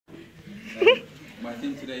My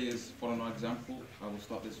theme today is following our example. I will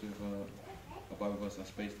start this with a Bible verse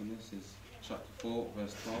that's based on this. It's chapter 4,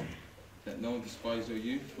 verse 12. Let no one despise your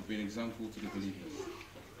youth for being an example to the believers.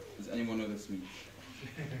 Does anyone know what this means?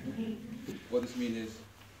 What this means is,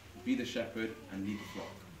 be the shepherd and lead the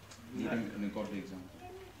flock. Lead them in a godly example.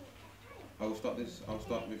 I'll start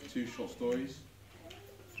with two short stories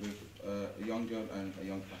with a young girl and a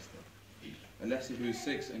young pastor. Alessia, who is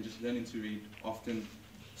 6 and just learning to read, often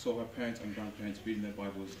saw her parents and grandparents reading their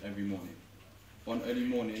Bibles every morning. One early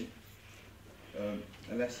morning,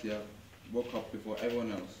 Alessia woke up before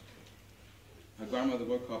everyone else. Her grandmother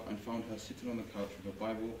woke up and found her sitting on the couch with a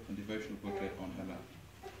Bible and devotional booklet on her lap.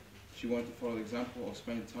 She wanted to follow the example of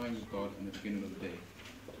spending time with God in the beginning of the day.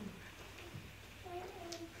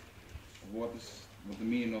 What the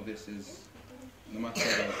meaning of this is, no matter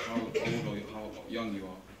how old or how young you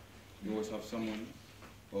are, you always have someone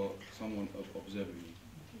observing you.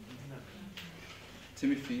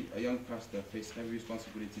 Timothy, a young pastor, faced heavy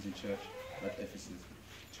responsibilities in church at Ephesus,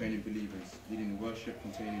 training believers, leading worship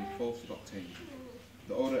containing false doctrine.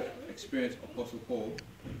 The older, experienced Apostle Paul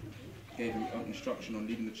gave him instruction on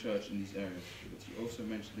leading the church in these areas, but he also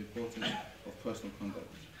mentioned the importance of personal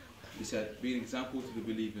conduct. He said, be an example to the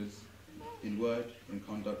believers in word, in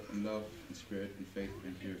conduct, in love, in spirit, in faith,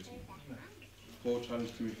 and purity. Paul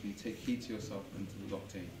challenged Timothy, take heed to yourself and to the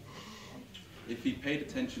doctrine. If he paid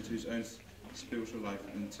attention to his own spiritual life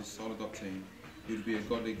and to solid doctrine, he would be a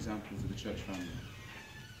godly example to the church family.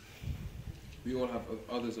 We all have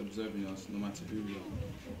others observing us, no matter who we are.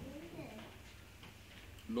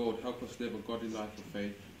 Lord, help us live a godly life of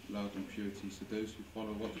faith, love, and purity, so those who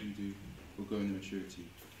follow what we do will go in maturity.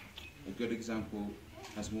 A good example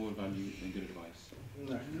has more value than good advice.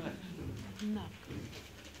 No.